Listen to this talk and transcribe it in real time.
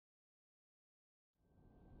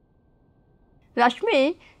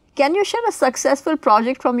Rashmi, can you share a successful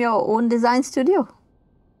project from your own design studio?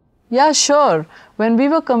 Yeah, sure. When we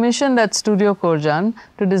were commissioned at Studio Korjan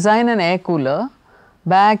to design an air cooler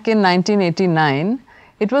back in 1989,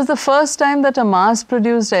 it was the first time that a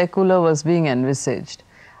mass-produced air cooler was being envisaged.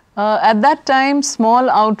 At that time, small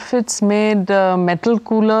outfits made metal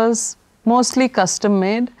coolers, mostly custom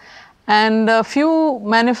made, and a few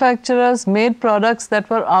manufacturers made products that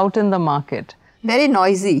were out in the market. Very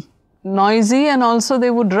noisy. Noisy, and also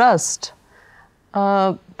they would rust.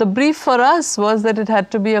 The brief for us was that it had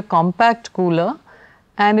to be a compact cooler,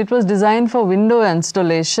 and it was designed for window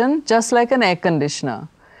installation just like an air conditioner.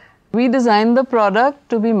 We designed the product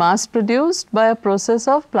to be mass produced by a process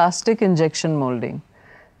of plastic injection molding.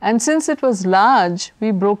 And since it was large, we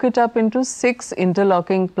broke it up into 6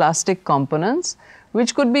 interlocking plastic components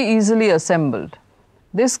which could be easily assembled.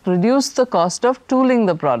 This reduced the cost of tooling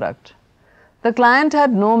the product. The client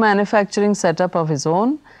had no manufacturing setup of his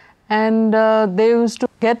own, and they used to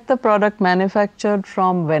get the product manufactured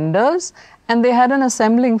from vendors, and they had an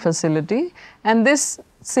assembling facility, and this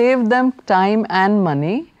saved them time and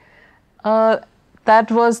money. That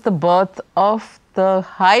was the birth of the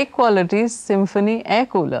high quality Symphony air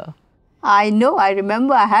cooler. I know, I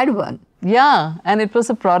remember I had one. Yeah, and it was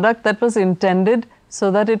a product that was intended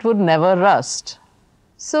so that it would never rust.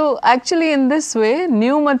 So actually in this way,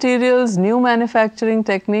 new materials, new manufacturing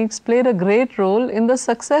techniques played a great role in the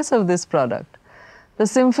success of this product. The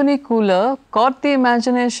Symphony cooler caught the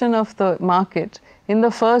imagination of the market. In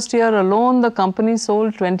the first year alone, the company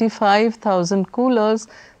sold 25,000 coolers,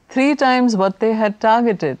 3 times what they had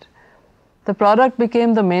targeted. The product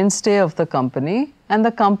became the mainstay of the company, and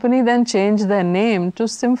the company then changed their name to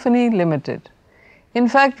Symphony Limited. In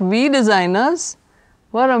fact, we designers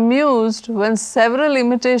were amused when several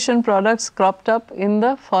imitation products cropped up in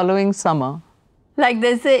the following summer. Like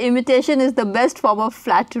they say, imitation is the best form of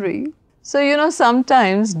flattery. So, you know,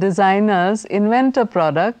 sometimes designers invent a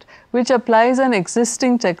product which applies an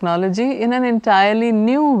existing technology in an entirely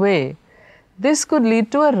new way. This could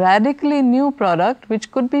lead to a radically new product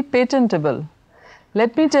which could be patentable.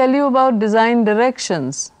 Let me tell you about Design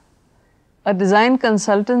Directions, a design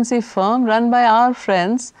consultancy firm run by our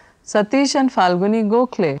friends Satish and Falguni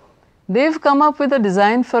Gokhale. They've come up with a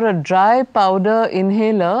design for a dry powder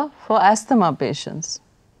inhaler for asthma patients.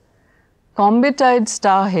 Combitide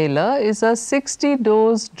Starhaler is a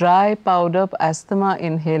 60-dose dry powder asthma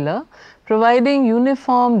inhaler providing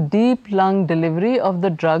uniform deep lung delivery of the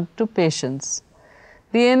drug to patients.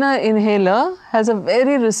 The inner inhaler has a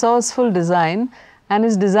very resourceful design and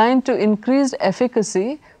is designed to increase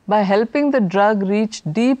efficacy by helping the drug reach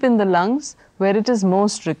deep in the lungs where it is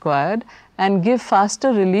most required and give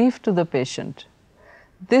faster relief to the patient.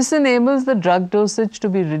 This enables the drug dosage to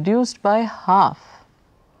be reduced by half.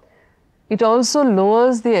 It also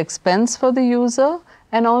lowers the expense for the user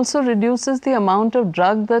and also reduces the amount of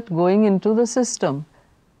drug that's going into the system.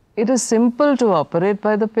 It is simple to operate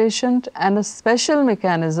by the patient, and a special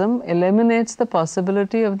mechanism eliminates the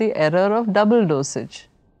possibility of the error of double dosage.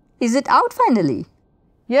 Is it out finally?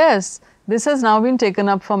 Yes, this has now been taken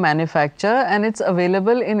up for manufacture, and it's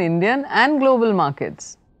available in Indian and global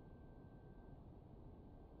markets.